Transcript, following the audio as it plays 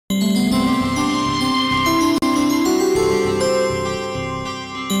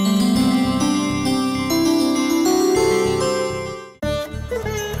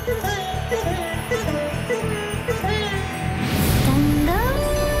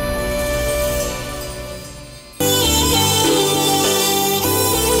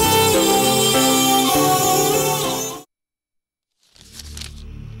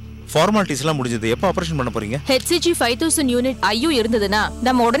Formalities எல்லாம் முடிஞ்சது. எப்ப ஆபரேஷன் பண்ண போறீங்க? HCG 5000 யூனிட் ஐயு இருந்ததுன்னா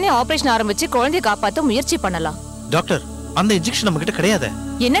நம்ம உடனே ஆபரேஷன் ஆரம்பிச்சு குழந்தையை காப்பாத்த முயற்சி பண்ணலாம். டாக்டர், அந்த இன்ஜெக்ஷன் நம்ம கிட்ட கிடையாது.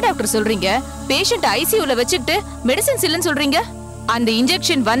 என்ன டாக்டர் சொல்றீங்க? பேஷண்ட் ஐசியூல வச்சிட்டு மெடிசின்ஸ் இல்லன்னு சொல்றீங்க. அந்த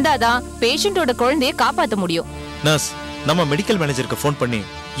இன்ஜெக்ஷன் வந்தாதான் பேஷண்டோட குழந்தையை காப்பாத்த முடியும். நர்ஸ், நம்ம மெடிக்கல் மேனேஜருக்கு ஃபோன் பண்ணி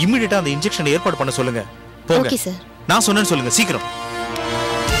இமிடியேட்டா அந்த இன்ஜெக்ஷன் ஏற்பாடு பண்ண சொல்லுங்க. போங்க. Okay sir. நான் சொன்னேன்னு சொல்லுங்க சீக்கிரம்.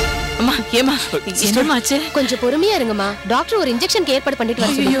 அம்மா, ஏமா என்னமாச்சு? கொஞ்சம் பொறுமையா இருங்கம்மா. டாக்டர் ஒரு இன்ஜெக்ஷன் ஏற்பாடு பண்ணிட்டு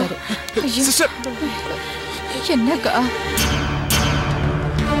வர சொல்லிருக்காரு. சிஸ்டர், என்னக்கா?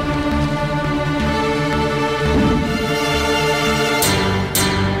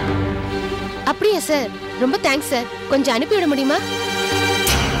 அப்படியா சார்? ரொம்ப தேங்க்ஸ் சார். கொஞ்சம் அனுப்பி விட முடியுமா?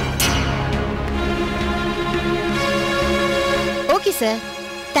 Okay sir.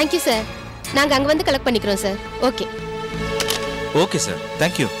 Thank you sir. நாங்க அங்க வந்து கலெக்ட் பண்ணிக்கிறோம் sir. Okay. Okay sir.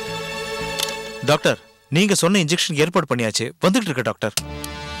 Thank you. Doctor, நீங்க சொன்ன இன்ஜெக்ஷன் ஏற்பாடு பண்ணியாச்சு. வந்துட்டு இருக்கு டாக்டர்.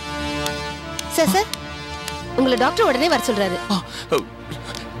 சார் சார், உங்களை டாக்டர் உடனே வர சொல்றாரு.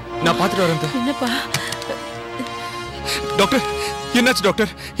 நான் பாத்துட்டு வரேன். என்னப்பா டாக்டர்? என்னாச்சு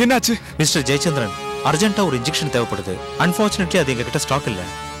டாக்டர்? என்னாச்சு? மிஸ்டர் ஜெயச்சந்திரன், அர்ஜென்ட்டா ஒரு இன்ஜெக்ஷன் தேவைப்படுது. அன்பார்ச்சுனேட்லி அது எங்க கிட்ட ஸ்டாக் இல்ல.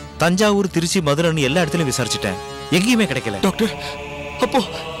 தஞ்சாவூர், திருச்சி, மதுரைன்னு எல்லா இடத்துலயும் விசாரிச்சுட்டேன். எங்கேயுமே கிடைக்கல. டாக்டர், அப்போ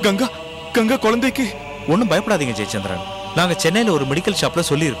கங்கா கங்கா குழந்தைக்கு? ஒன்னும் பயப்படாதீங்க ஜெயச்சந்திரன். நாங்க சென்னையில ஒரு மெடிக்கல் ஷாப்ல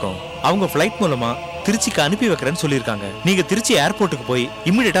சொல்லியிருக்கோம். அவங்க ஃபிளைட் மூலமா திருச்சிக்கு அனுப்பி வைக்கிறேன்னு சொல்லியிருக்காங்க. நீங்க திருச்சி ஏர்போர்ட்டுக்கு போய்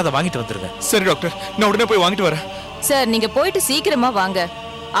இமிடியேட்டா அதை வாங்கிட்டு வந்துருங்க. சரி டாக்டர், நான் உடனே போய் வாங்கிட்டு வரேன். சார், நீங்க போயிட்டு சீக்கிரமா வாங்க.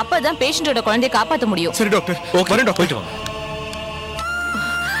 அப்பதான் பேஷண்டோட குழந்தையை காப்பாத்த முடியும். சரி டாக்டர். ஓகே, வரேன் டாக்டர். போயிட்டு வாங்க.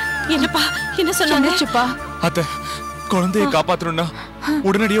 என்னப்பா, என்ன சொன்னாங்கப்பா? அத்தை, குழந்தையை காப்பாத்தணும்னா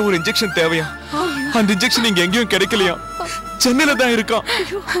உடனடியா ஒரு இன்ஜெக்ஷன் தேவையா? அந்த இன்ஜெக்ஷன் இங்க எங்கேயும் கிடைக்கலையா? சென்னையில தான் இருக்கான்.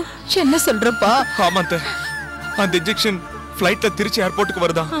 என்ன சொல்றப்பா? ஆமா அத்தை, அந்த இன்ஜெக்ஷன் ஃளைட்ல திருச்சி ஏர்போர்ட்டுக்கு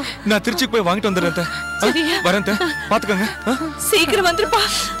வருதா. நான் திருச்சிக்கு போய் வாங்கிட்டு வந்துடுறேன் அத்தை. வரேன் அத்தை, பாத்துக்கங்க. சீக்கிரம் வந்துருப்பா.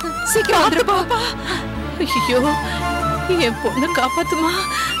 சீக்கிரம் வந்துருப்பா. ஐயோ, என் பொண்ணு காப்பாத்துமா.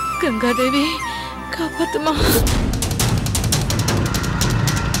 கங்காதேவி காப்பாத்துமா.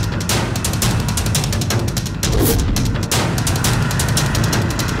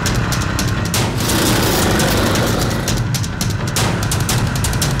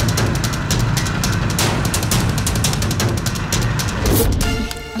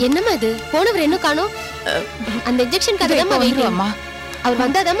 என்னம்மா இது? போனவர் இன்னும் காணோம். அந்த இன்ஜெக்ஷன் கதையம்மா வைக்கலாமா? அவர்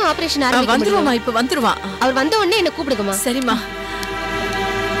வந்தாதாம்மா ஆபரேஷன் ஆரம்பிக்க முடியும். வந்துருவாமா, இப்ப வந்துருவான். அவர் வந்த உடனே என்ன கூப்பிடுங்கம்மா. சரிம்மா.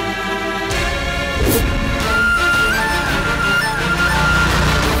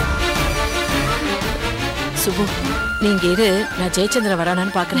 சுபு, நீங்க இரு, நான் ஜெயச்சந்திரன்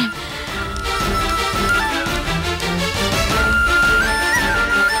வரானான்னு பாக்குறேன்.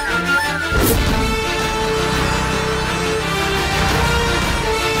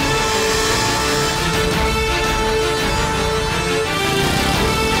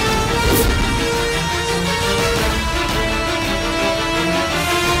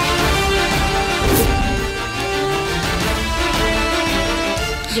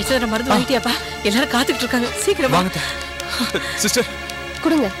 ஜெயச்சந்திரன் மருந்து வாங்கிட்டியாப்பா? எல்லாரும் காத்துக்கிட்டு இருக்காங்க. சீக்கிரம் வாங்க சிஸ்டர்.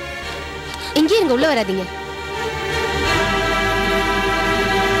 கொடுங்க. இங்கே இருங்க, உள்ள வராதீங்க.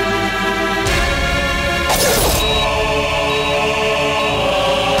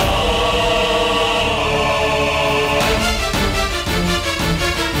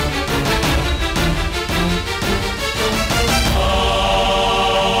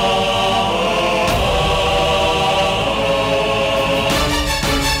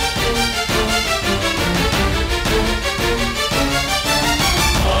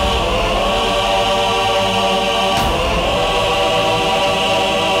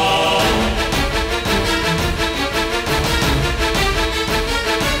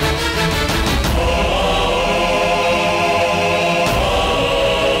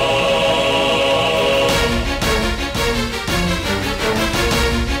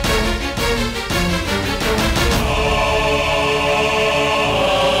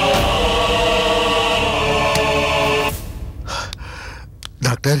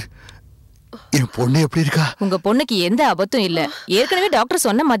 டாக்டர், என் பொண்ணு எப்படி இருக்கா? உங்க பொண்ணுக்கு எந்த ஆபத்தும் இல்ல. ஏற்கனவே டாக்டர்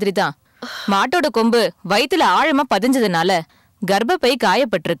சொன்ன மாதிரி தான். மாட்டோட கொம்பு வயித்துல ஆழமா பதிஞ்சதுனால கர்ப்பப்பை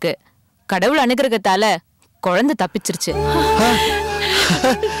காயப்பட்டிருக்கு. கடவுள் அனுகிரகத்தால குழந்தை தப்பிச்சிருச்சு.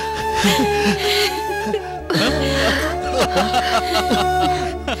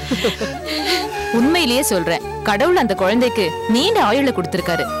 உண்மையிலேயே சொல்றேன், கடவுள் அந்த குழந்தைக்கு நீண்ட ஆயுள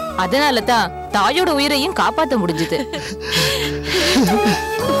கொடுத்திருக்காரு. அதனாலதான் தாயோட உயிரையும் காப்பாத்த முடிஞ்சது.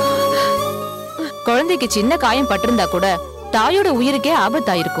 குழந்தைக்கு சின்ன காயம் பட்டிருந்தா கூட தாயோட உயிருக்கே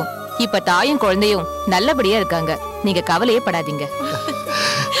ஆபத்தாயிருக்கும். இப்ப தாயும் குழந்தையும் நல்லபடியா இருக்காங்க. நீங்க கவலையே படாதீங்க.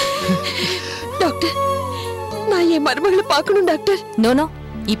 டாக்டர், நான் என் மருமகளை பார்க்கணும் டாக்டர். நோனோ,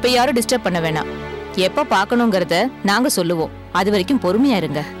 இப்ப யாரும் டிஸ்டர்ப் பண்ண வேணாம். எப்ப பார்க்கணுங்கிறத நாங்க சொல்லுவோம். அது வரைக்கும் பொறுமையா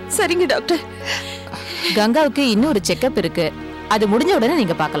இருங்க. சரிங்க டாக்டர். கங்காவுக்கு இன்னும் ஒரு செக்கப் இருக்கு. அது முடிஞ்ச உடனே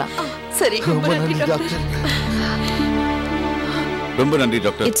நீங்க பார்க்கலாம். சரி, ரொம்ப நன்றி டாக்டர். ரொம்ப நன்றி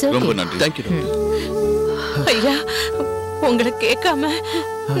டாக்டர். It's okay. ரொம்ப நன்றி. Thank you doctor. ஐயா, உங்களை கேட்காம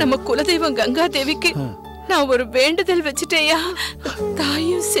நம்ம குலதெய்வம் கங்கா தேவிக்கு நான் ஒரு வேண்டுதல் வச்சுட்டேயா.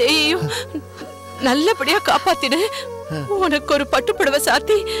 தாயும் சேயையும் நல்லபடியா காப்பாத்திடு. உனக்கு ஒரு பட்டுப்புடவை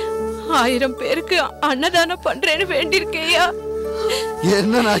சாத்தி 1000 பேருக்கு அன்னதானம் பண்றேன்னு வேண்டியிருக்கேயா.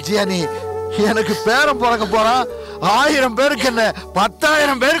 என்ன நாச்சியா நீ? எனக்கு பேரம் பிறக்க போறான். 1000 பேருக்கு என்ன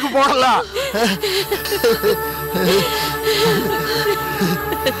 10,000 பேருக்கு போடலாம்.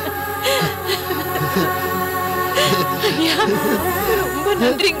 ஐயா, ரொம்ப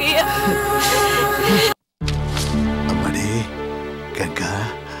நன்றிங்கய்யா. அம்மாடி கங்கா.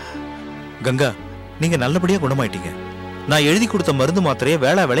 கங்கா, நீங்க நல்லபடியா குணமாயிட்டீங்க. நான் எழுதி கொடுத்த மருந்து மாத்திரையை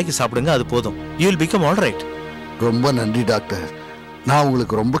வேளைக்கு சாப்பிடுங்க, அது போதும். You will become all right. ரொம்ப நன்றி டாக்டர். நான்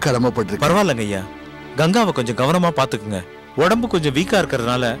உங்களுக்கு ரொம்ப கடமைப்பட்டிருக்கேன். பரவாயில்லங்க ஐயா. கங்காவை கொஞ்சம் கவனமா பாத்துக்குங்க. உடம்பு கொஞ்சம் வீக்கா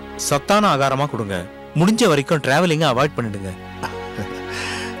இருக்கிறதுனால சத்தான ஆகாரமா கொடுங்க. முடிஞ்ச வரைக்கும் டிராவலிங்க அவாய்ட் பண்ணிடுங்க.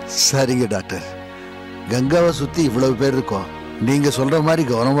 சரிங்க டாக்டர். கங்காவை சுத்தி இவ்வளவு பேர் இருக்கோம். நீங்க சொல்ற மாதிரி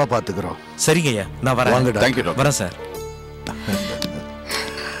கவனமா பாத்துக்கிறோம். சரிங்க ஐயா, நான் வரேன். வாங்க டாக்டர். Thank you doctor. வரேன் சார்.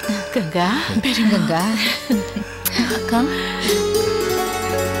 கங்கா, பெருங்கங்கா. அக்கா,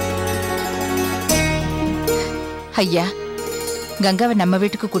 ஐயா, கங்காவை நம்ம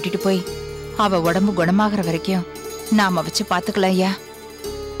வீட்டுக்கு கூட்டிட்டு போய் அவ உடம்பு குணமாகற வரைக்கும் நாம வச்சு பாத்துக்கலாம் ஐயா.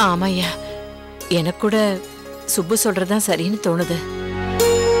 ஆமாய்யா, எனக்கு கூட சுப்பு சொல்றதுதான் சரின்னு தோணுது.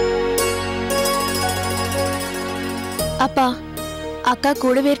 அப்பா, அக்கா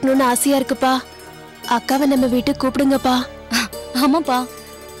கூடவே இருக்கணும்னு ஆசையா இருக்குப்பா. அக்காவை நம்ம வீட்டுக்கு கூப்பிடுங்கப்பா. ஆமாப்பா,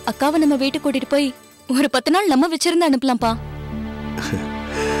 அக்காவை நம்ம வீட்டுக்கு கூட்டிட்டு போய் ஒரு 10 நாள் நம்ம வச்சிருந்து அனுப்பலாம்ப்பா.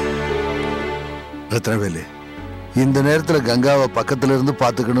 ரத்னவேலு, இந்த நேரத்துல கங்காவை பக்கத்துல இருந்து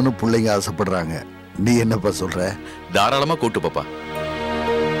பாத்துக்கணும்னு பிள்ளைங்க ஆசைப்படுறாங்க. நீ என்னப்பா சொல்ற? தாராளமா கூட்டு பாப்பா.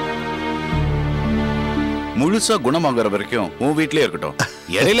 முழுசா குணமாகற வரைக்கும் உன் வீட்லயே இருக்கட்டும்.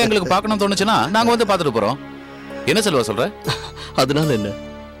 இடையில எங்களுக்கு பார்க்கணும் தோணுச்சுன்னா நாங்க வந்து பாத்துட்டு போறோம். என்ன செல்வா சொல்ற? அதனால என்ன?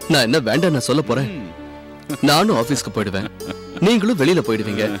 நான் என்ன வேண்டாம் நான் சொல்ல போறேன்? நானும் ஆபீஸ்க்கு போயிடுவேன், நீங்களும் வெளியில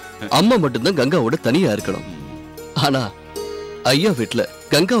போயிடுவீங்க. அம்மா மட்டும்தான் கங்காவோட தனியா இருக்கணும். ஆனா ஐயா வீட்டுல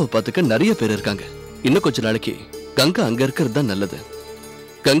கங்காவை பாத்துக்க நிறைய பேர் இருக்காங்க. இன்னும் கொஞ்ச நாளைக்கு கங்கா அங்க இருக்கிறது தான் நல்லது.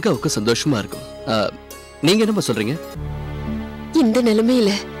 கங்காவுக்கு சந்தோஷமா இருக்கும். நீங்க என்னமா சொல்றீங்க? இந்த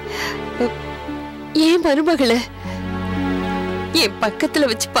நிலைமையில ஏன் மருமகளை என் பக்கத்துல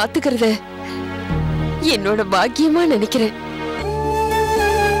வச்சு பாத்துக்கிறத என்னோட பாக்கியமா நினைக்கிறேன்.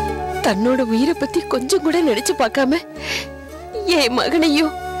 தன்னோட உயிரை பத்தி கொஞ்சம் கூட நினைச்சு பார்க்காம என்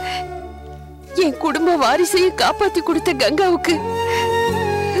மகனையும் என் குடும்ப வாரிசையும் காப்பாத்தி கொடுத்த கங்காவுக்கு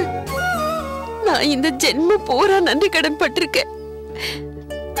நான் இந்த ஜென்மம் பூரா நன்றி கடன் பட்டிருக்கேன்.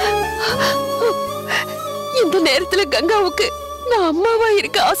 இந்த நேரத்துல கங்காவுக்கு நான் அம்மாவா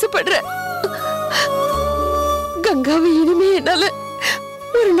இருக்க ஆசைப்படுறேன். கங்காவை இனிமே என்னால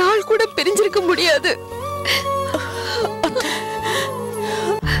ஒரு நாள் கூட பிரிஞ்சிருக்க முடியாது.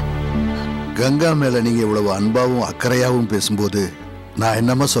 கங்கா மேல நீங்க இவ்வளவு அன்பாவும் அக்கறையாவும் பேசும்போது நான்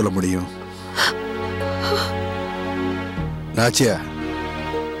என்னமா சொல்ல முடியும்? நாச்சியா,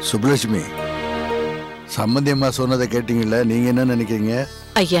 சுப்புலட்சுமி, சம்பந்தியம்மா சொன்னதை கேட்டீங்கல்ல, நீங்க என்ன நினைக்கிறீங்க?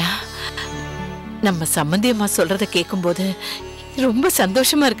 ஐயா, நம்ம சம்பந்தியம்மா சொல்றத கேட்கும்போது ரொம்ப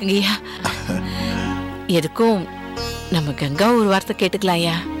சந்தோஷமா இருக்குங்க ஐயா. எதுக்கும் நம்ம கங்கா ஒரு வார்த்தை கேட்டுக்கலாம்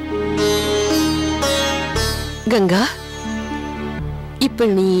ஐயா. கங்கா, இப்ப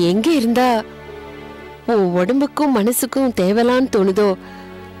நீ எங்க இருந்தா உன் உடம்புக்கும் மனசுக்கும் தேவலான்னு தோணுதோ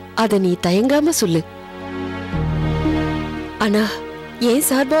அத நீ தயங்காம சொல்லு. ஆனா ஏன்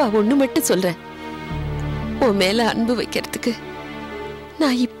சார்பா ஒண்ணு மட்டும் சொல்றேன். உன் மேல அன்பு வைக்கிறதுக்கு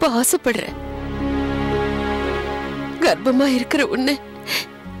நான் இப்ப ஆசைப்படுறேன். கர்ப்பமா இருக்கிற உன்னை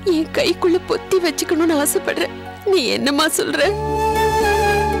என் கைக்குள்ள பொத்தி வச்சுக்கணும்னு ஆசைப்படுறேன். நீ என்னமா சொல்ற?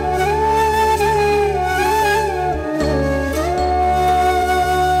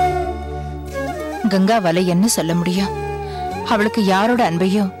 கங்காவால என்ன சொல்ல முடியும்? அவளுக்கு யாரோட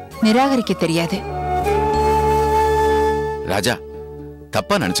அன்பையும் நிராகரிக்க தெரியாது. ராஜா,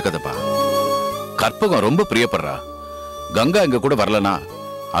 தப்பா நினைச்சுக்காதப்பா. கற்பகம் ரொம்ப பிரியப்படுறா. கங்கா எங்க கூட வரலனா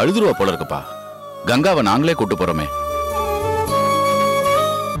அழுதுருவா போல இருக்குப்பா. கங்காவை நாங்களே கூட்டு போறோமே.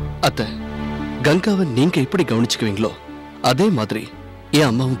 அத்தை, கங்காவை நீங்க எப்படி கவனிச்சுக்குவீங்களோ அதே மாதிரி என்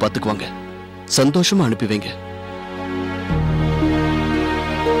அம்மாவும் பாத்துக்குவாங்க. சந்தோஷமா அனுப்பி வைங்க.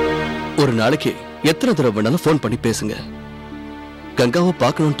 ஒரு நாளைக்கு எத்தனை தடவை வேணாலும் போன் பண்ணி பேசுங்க. கங்காவை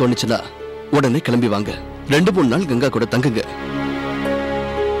பார்க்கணும்னு தோணுச்சுன்னா உடனே கிளம்பி வாங்க. 2-3 நாள் கங்கா கூட தங்குங்க.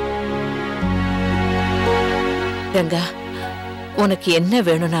 கங்கா, உனக்கு என்ன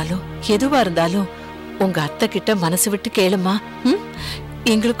வேணும்னாலும் எதுவா இருந்தாலும் உங்க அத்தை கிட்ட மனசு விட்டு கேளுமா.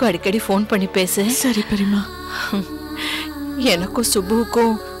 எங்களுக்கும் அடிக்கடி போன் பண்ணி பேசு. சரி பெரியமா. எனக்கும்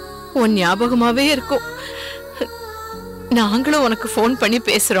சுப்புவுக்கும் உன் ஞாபகமாவே இருக்கும். நாங்களும் உனக்கு போன் பண்ணி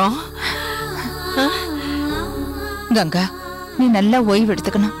பேசுறோம். கங்கா, நீ நல்லா ஓய்வு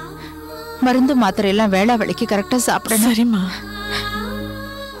எடுத்துக்கணும். மருந்து மாத்திரை எல்லாம் வேளா வேளைக்கு கரெக்டா சாப்பிடணும். சரிம்மா.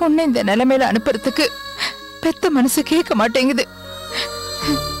 உன்னை இந்த நிலைமையில அனுப்புறதுக்கு பெத்த மனசு கேட்க மாட்டேங்குது.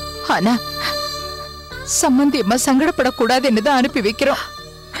 ஆனா சம்பந்தி அம்மா சங்கடப்படக்கூடாதுன்னு தான் அனுப்பி வைக்கிறோம்.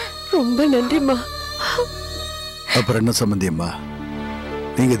 ரொம்ப நன்றிம்மா. அப்புறம் என்ன சம்பந்தி அம்மா,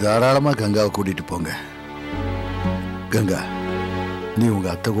 நீங்க தாராளமா கங்காவை கூட்டிட்டு போங்க. கங்கா, நீ உங்க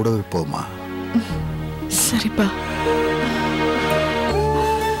அத்தை கூட போமா. சரிப்பா.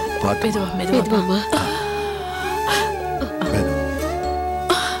 மெதுவா மெதுவாமா.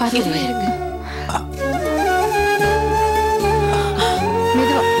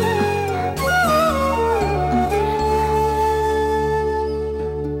 மெதுவா.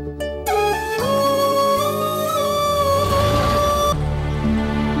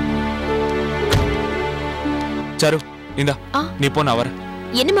 சாரு, இந்தா நீ போ, நான் வரேன்.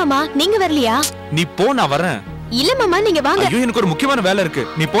 என்ன மாமா, நீங்க வரலையா? நீ போ, நான் வரேன். இல்ல மாமா, நீங்க வாங்க. ஐயோ, எனக்கு ஒரு முக்கியமான வேலை இருக்கு.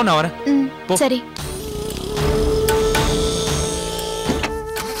 நீ போ, நான் வரேன். போ. சரி.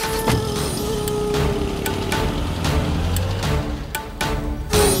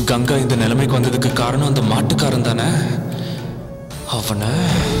 கங்கா இந்த நிலைமைக்கு வந்ததுக்கு காரணம் அந்த மாட்டுக்காரன் தானே. அவன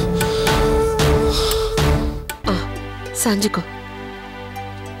சாஞ்சுக்கோ.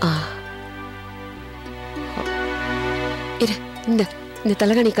 இந்த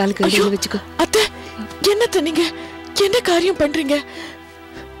தலகாணி காலுக்கு அடியில வச்சுக்கோ. அத்தை, என்னத்த நீங்க என்ன காரியம் பண்றீங்க?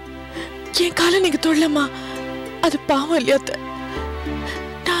 என் காலை நீங்க தொடலமா? அது பாவம் இல்லையா?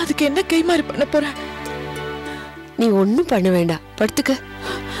 நான் அதுக்கு என்ன கைமாறி பண்ண போறேன்? நீ ஒண்ணும் பண்ண வேண்டாம், படுத்துக்க.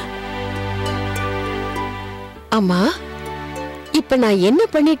 அம்மா, இப்ப நான் என்ன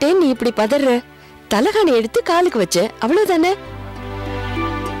பண்ணிட்டேன் நீ இப்படி பதற? தலகாணி எடுத்து காலுக்கு வச்ச, அவ்வளவுதானே.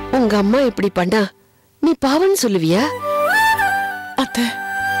 உங்க அம்மா இப்படி பண்ணா நீ பாவன்னு சொல்லுவியா? அத்தை,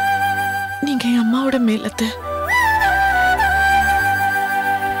 நீங்க என் அம்மாவோட மேல் அத்தை.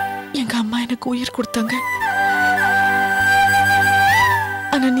 எங்க அம்மா எனக்கு உயிர் கொடுத்தாங்க.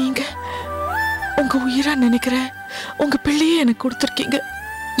 ஆனா நீங்க உங்க உயிரா நினைக்கிற உங்க பிள்ளையே எனக்கு கொடுத்திருக்கீங்க.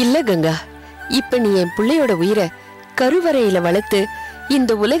 இல்ல கங்கா, இப்ப நீ என் பிள்ளையோட உயிரை கருவறையில வளர்த்து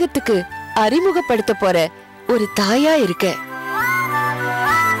இந்த உலகத்துக்கு அறிமுகப்படுத்த போற ஒரு தாயா இருக்க.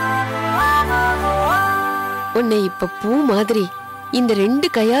 உன்னை இப்ப பூ மாதிரி இந்த 2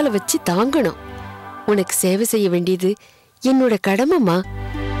 கையால வச்சு தாங்கணும். உனக்கு சேவை செய்ய வேண்டியது என்னோட கடமைமா.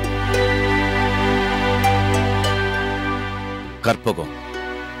 கற்பகம்,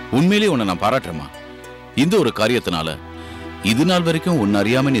 உண்மையிலேயே உன்னை நான் பாராட்டுறேம்மா. இந்த ஒரு காரியத்தினால இது நாள் வரைக்கும் உன்னை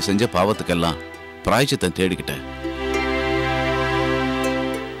அறியாம நீ செஞ்ச பாவத்துக்கெல்லாம் பிராயச்சித்தம் தேடிக்கிட்ட.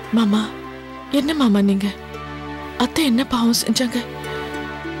 மாமா, என்ன மாமா நீங்க? அத்தை என்ன பாவம் செஞ்சாங்க?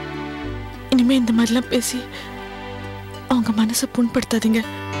 இனிமே இந்த மாதிரிலாம் பேசி அவங்க மனசை புண்படுத்தாதீங்க.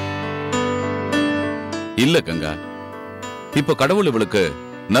 இல்ல கங்கா, இப்ப கடவுள் இவளுக்கு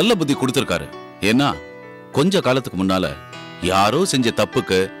நல்ல புத்தி கொடுத்திருக்காரு. ஏன்னா கொஞ்ச காலத்துக்கு முன்னால யாரோ செஞ்ச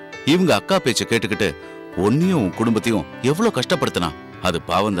தப்புக்கு இவங்க அக்கா பேச்ச கேட்டுக்கிட்டு உன்னையும் குடும்பத்தையும் எவ்வளவு கஷ்டப்படுத்தினா அது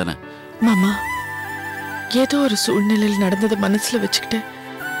பாவம் தானே. மாமா, ஏதோ ஒரு சூழ்நிலையில் நடந்ததை மனசுல வச்சுக்கிட்டு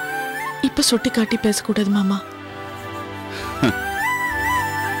இப்ப சுட்டி காட்டி பேசக்கூடாது மாமா.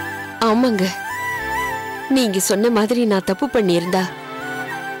 ஆமாங்க, நீங்க சொன்ன மாதிரி நான் தப்பு பண்ணியிருந்தா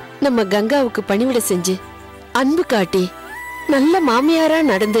நம்ம கங்காவுக்கு பணிவிட செஞ்சு அன்பு காட்டி நல்ல மாமியாரா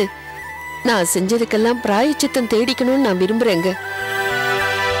நடந்து நான் செஞ்சதுக்கெல்லாம் பிராயச்சித்தம் தேடிக்கணும்னு நான் விரும்புறேங்க.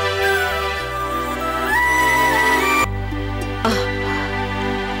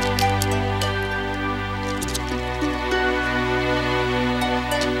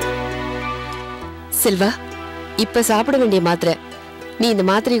 செல்வா, இப்ப சாப்பிட வேண்டிய மாத்திரை. நீ இந்த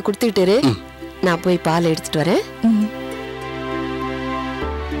மாத்திரையை கொடுத்துக்கிட்டு நான் போய் பால் எடுத்துட்டு வரேன்.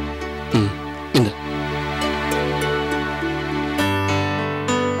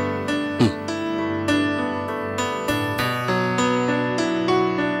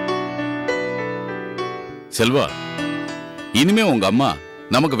 செல்வா, இனிமே உங்க அம்மா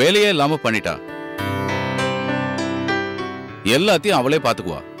நமக்கு வேலையே இல்லாம பண்ணிட்டா. எல்லாத்தையும் அவளே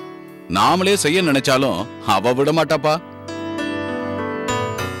பாத்துக்குவா. நாமளே செய்ய நினைச்சாலும் அவ விட மாட்டாப்பா.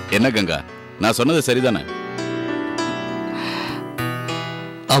 என்ன கங்கா, நான் சொன்னது சரிதானே?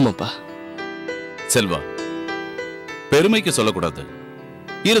 ஆமாப்பா. செல்வா, பெருமைக்கு சொல்லக்கூடாது,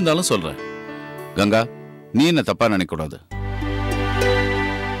 இருந்தாலும் சொல்றேன். கங்கா, நீ என்ன தப்பா நினைக்க கூடாது.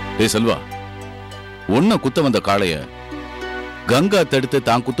 ஏய் செல்வா, உன்னை குத்த வந்த காளைய கங்கா தடுத்து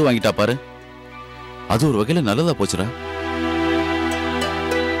தான் குத்து வாங்கிட்டா பாரு. அது ஒரு வகையில நல்லதா போச்சுடா.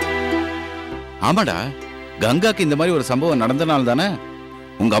 ஆமாடா, கங்காக்கு இந்த மாதிரி ஒரு சம்பவம் நடந்தனால தானே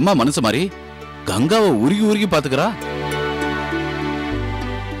உங்க அம்மா மனசு மாதிரி கங்காவை உருகி உருகி பாத்துக்கிறா.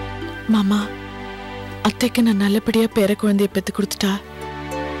 மாமா, அத்தைக்கு நான் நல்லபடியா பேர குழந்தைய பெத்து கொடுத்துட்டா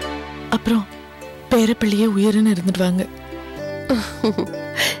அப்புறம் பேர பிள்ளைய உயிர்னு இருந்துடுவாங்க.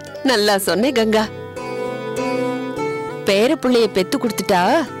 நல்லா சொன்னே கங்கா. பேர பிள்ளைய பெத்து கொடுத்துட்டா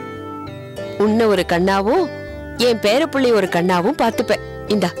உன்ன ஒரு கண்ணாவும் என் பேர பிள்ளைய ஒரு கண்ணாவும் பாத்துப்பேன்.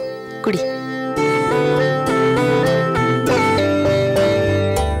 இந்தா குடி.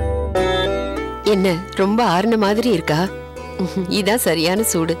 என்ன ரொம்ப ஆறுன மாதிரி இருக்கா? இதான் சரியான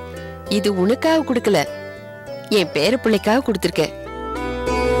சூடு. இது உனக்காக கொடுக்கல, என் பேர பிள்ளைக்காக கொடுத்திருக்கேன்.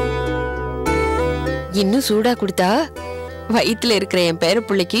 இன்னும் சூடா கொடுத்தா வயிற்றுல இருக்கிற என் பேர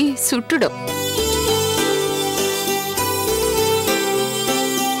பிள்ளைக்கு சுட்டுடும்.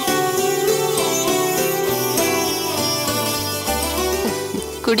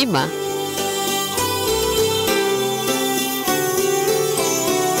 குடிமா.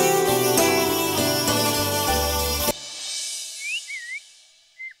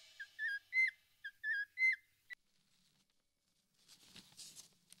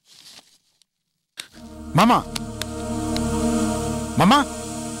 மாமா, மாமா,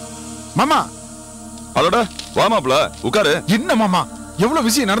 மாமா. அடடா, வா மாப்ள, உட்காரு. என்ன மாமா, எவ்வளவு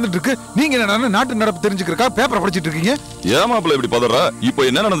விஷயம் நடந்துட்டு இருக்கு. நீங்க என்ன நாட்டு நடப்பு தெரிஞ்சுக்கிறக்கா பேப்பர் படிச்சிட்டு இருக்கீங்க? ஏன் மாப்ள இப்படி பதற? இப்போ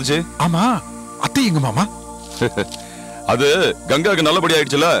என்ன நடந்துச்சு? ஆமா, அத்தை எங்க மாமா? அது கங்காக்கு நல்லபடி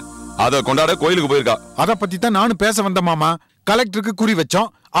ஆயிடுச்சுல, அத கொண்டாட கோயிலுக்கு போயிருக்கா. அத பத்தி தான் நானும் பேச வந்த மாமா. கலெக்டருக்கு குறி வச்சோம்,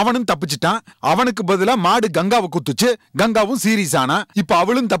 அவனும் தப்பிச்சிட்டான். அவனுக்கு பதிலா மாடு கங்காவை குத்துச்சு, கங்காவும் சீரியஸ் ஆனா. இப்ப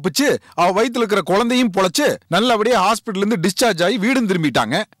அவளும் தப்பிச்சு, அவ வயித்துல இருக்கிற குழந்தையும் பொழைச்சு நல்லபடியா ஹாஸ்பிடல்ல இருந்து டிஸ்சார்ஜ் ஆகி வீடும்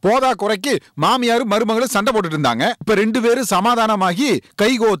திரும்பிட்டாங்க. போதா குறைக்கு மாமியாரும் மருமகளும் சண்டை போட்டுட்டு இருந்தாங்க. இப்ப 2 பேரும் சமாதானமாகி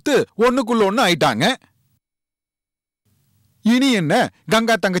கைகோத்து ஒண்ணுக்குள்ள ஒண்ணு ஆயிட்டாங்க. இனி என்ன,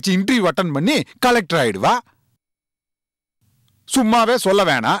 கங்கா தங்கச்சி இன்டர்வியூ அட்டன் பண்ணி கலெக்டர் ஆயிடுவா. சும்மாவே சொல்ல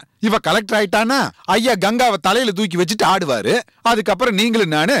வேணாம், இவ கலெக்டர் ஆயிட்டானா ஐயா கங்காவை தலையில தூக்கி வச்சுட்டு ஆடுவாரு. அதுக்கப்புறம்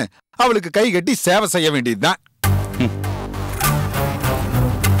நீங்களும் நானு அவளுக்கு கை கட்டி சேவை செய்ய வேண்டியதுதான்.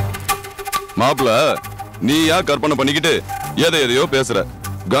 மாப்ள, நீ ஏன் கற்பனை பண்ணிக்கிட்டு எதையோ பேசுற?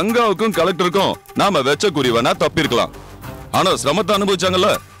 கங்காவுக்கும் கலெக்டருக்கும் நாம வெச்ச குறி வேணா தப்பிருக்கலாம், ஆனா சிரமத்தை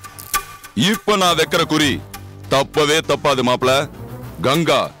அனுபவிச்சாங்கல்ல. இப்ப நான் வைக்கிற குறி தப்பவே தப்பாது மாப்ள.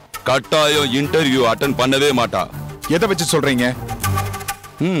 கங்கா கட்டாயம் இன்டர்வியூ அட்டன் பண்ணவே மாட்டா. எதை வச்சு சொல்றீங்க?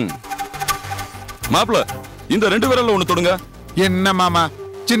 மாப்ள, இந்த 2 விரல்ல ஒண்ணு தொடுங்க. என்ன மாமா,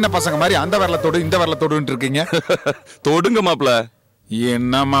 சின்ன பசங்க மாதிரி அந்த விரல தொடு இந்த விரல தொடுன்னு இருக்கீங்க? தொடுங்க மாப்ள.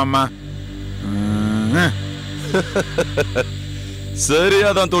 என்ன மாமா?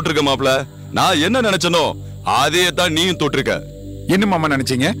 சரியாதான் தொட்டிருக்க மாப்ள. நான் என்ன நினைச்சனோ அதே தான் நீயும் தொட்டிருக்க. என்ன மாமா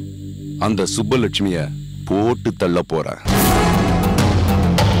நினைச்சீங்க? அந்த சுப்பலட்சுமிய போட்டு தள்ள போற.